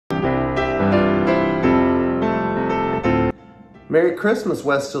Merry Christmas,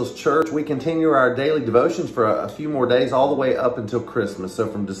 Westhills Church. We continue our daily devotions for a few more days, all the way up until Christmas. So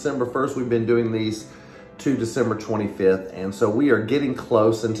from December 1st, we've been doing these to December 25th. And so we are getting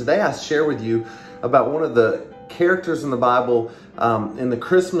close. And today I share with you about one of the characters in the Bible, in the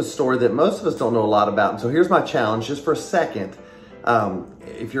Christmas story that most of us don't know a lot about. And so here's my challenge, just for a second.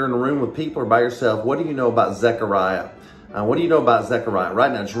 If you're in a room with people or by yourself, what do you know about Zechariah? What do you know about Zechariah?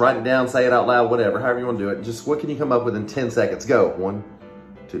 Right now, just write it down, say it out loud, whatever, however you want to do it. Just what can you come up with in 10 seconds? Go. 1,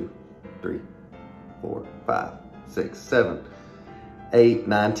 2, 3, 4, 5, 6, 7, 8,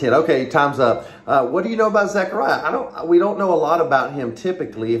 9, 10. Okay, time's up. What do you know about Zechariah? We don't know a lot about him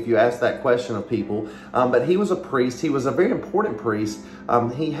typically if you ask that question of people, but he was a priest. He was a very important priest.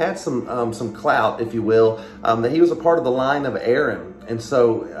 He had some clout, if you will, that he was a part of the line of Aaron. And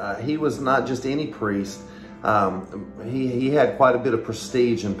so he was not just any priest. He had quite a bit of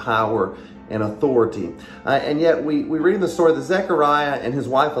prestige and power and authority. And yet we read in the story that Zechariah and his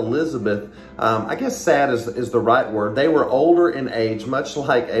wife Elizabeth, I guess sad is the right word. They were older in age, much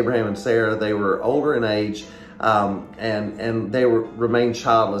like Abraham and Sarah. They were older in age, and they remained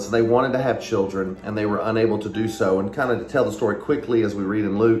childless. They wanted to have children, and they were unable to do so. And kind of to tell the story quickly, as we read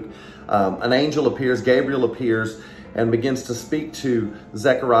in Luke, an angel appears, Gabriel appears, and begins to speak to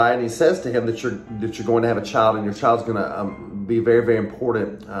Zechariah, and he says to him that you're going to have a child, and your child's going to be very, very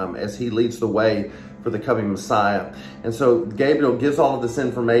important as he leads the way for the coming Messiah. And so Gabriel gives all of this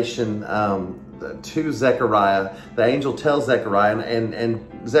information to Zechariah. The angel tells Zechariah,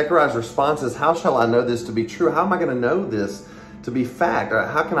 and Zechariah's response is, "How shall I know this to be true? How am I going to know this to be fact?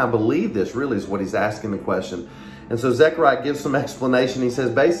 How can I believe this?" Really is what he's asking the question. And so Zechariah gives some explanation. He says,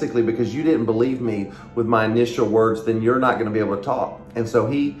 basically, because you didn't believe me with my initial words, then you're not going to be able to talk. And so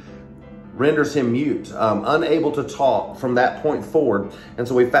he renders him mute, unable to talk from that point forward. And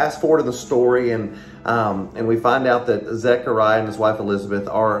so we fast forward to the story, and we find out that Zechariah and his wife Elizabeth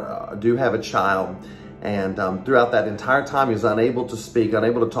do have a child. And throughout that entire time, he was unable to speak,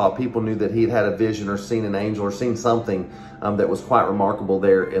 unable to talk. People knew that he'd had a vision or seen an angel or seen something that was quite remarkable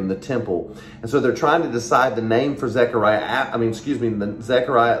there in the temple. And so they're trying to decide the name for Zechariah,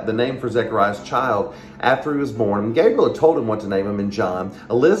 the name for Zechariah's child after he was born. And Gabriel had told him what to name him in John.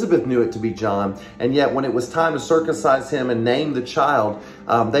 Elizabeth knew it to be John. And yet when it was time to circumcise him and name the child,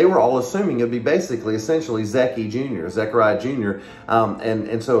 they were all assuming it would be essentially Zechariah Jr.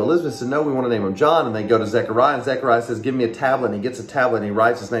 And so Elizabeth said, no, we want to name him John. And they go to Zechariah, and Zechariah says, give me a tablet. And he gets a tablet, and he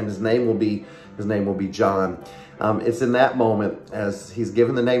writes his name. His name will be John. It's in that moment, as he's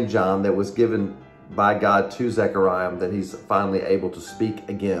given the name John that was given by God to Zechariah, that he's finally able to speak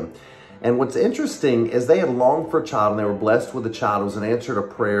again. And what's interesting is they had longed for a child, and they were blessed with a child. It was an answer to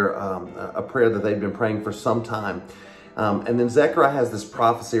a prayer that they'd been praying for some time. And then Zechariah has this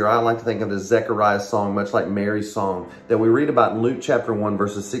prophecy, or I like to think of it as Zechariah's song, much like Mary's song, that we read about in Luke chapter 1,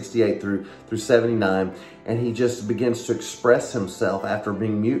 verses 68 through 79. And he just begins to express himself after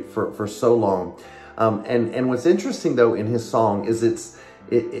being mute for so long. And what's interesting, though, in his song is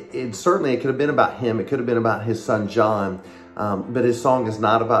it certainly could have been about him. It could have been about his son John. But his song is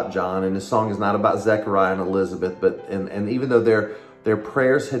not about John, and his song is not about Zechariah and Elizabeth. And even though their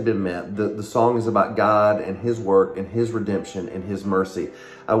prayers had been met, the song is about God and his work and his redemption and his mercy,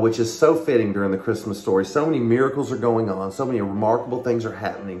 which is so fitting during the Christmas story. So many miracles are going on. So many remarkable things are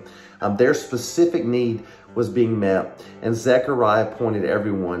happening. Their specific need was being met, and Zechariah pointed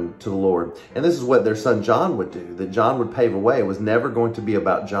everyone to the Lord. And this is what their son John would do, that John would pave a way. It was never going to be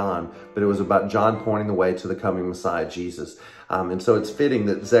about John, but it was about John pointing the way to the coming Messiah, Jesus. And so it's fitting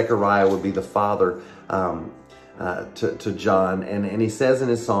that Zechariah would be the father to John. And he says in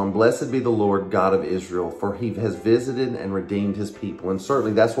his song, "Blessed be the Lord God of Israel, for he has visited and redeemed his people." And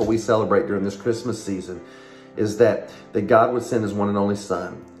certainly that's what we celebrate during this Christmas season, is that God would send his one and only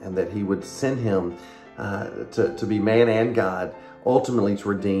son, and that he would send him to be man and God, ultimately to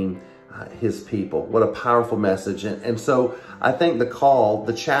redeem his people. What a powerful message. And so I think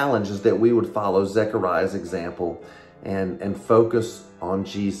the challenge is that we would follow Zechariah's example and focus on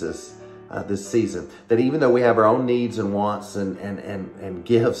Jesus this season. That even though we have our own needs and wants and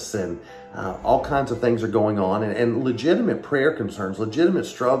gifts and all kinds of things are going on, and legitimate prayer concerns, legitimate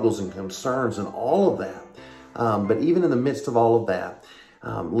struggles and concerns and all of that. But even in the midst of all of that,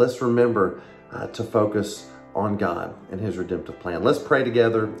 let's remember to focus on God and his redemptive plan. Let's pray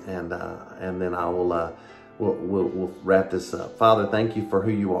together, and then I will we'll wrap this up. Father, thank you for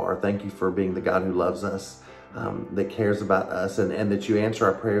who you are. Thank you for being the God who loves us, that cares about us, and that you answer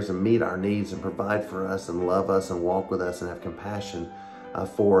our prayers and meet our needs and provide for us and love us and walk with us and have compassion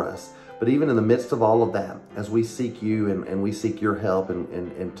for us. But even in the midst of all of that, as we seek you and we seek your help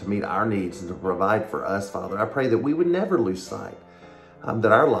and to meet our needs and to provide for us, Father, I pray that we would never lose sight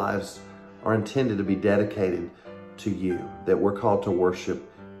that our lives are intended to be dedicated to you, that we're called to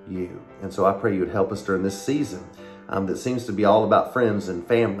worship you. And so I pray you would help us during this season that seems to be all about friends and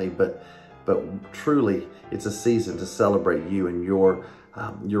family, but truly it's a season to celebrate you and your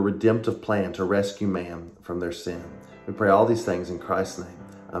redemptive plan to rescue man from their sin. We pray all these things in Christ's name.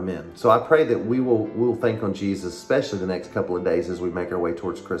 Amen. So I pray that we'll think on Jesus, especially the next couple of days as we make our way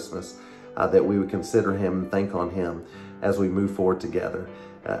towards Christmas, that we would consider him and think on him as we move forward together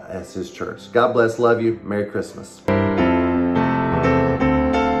as his church. God bless. Love you. Merry Christmas.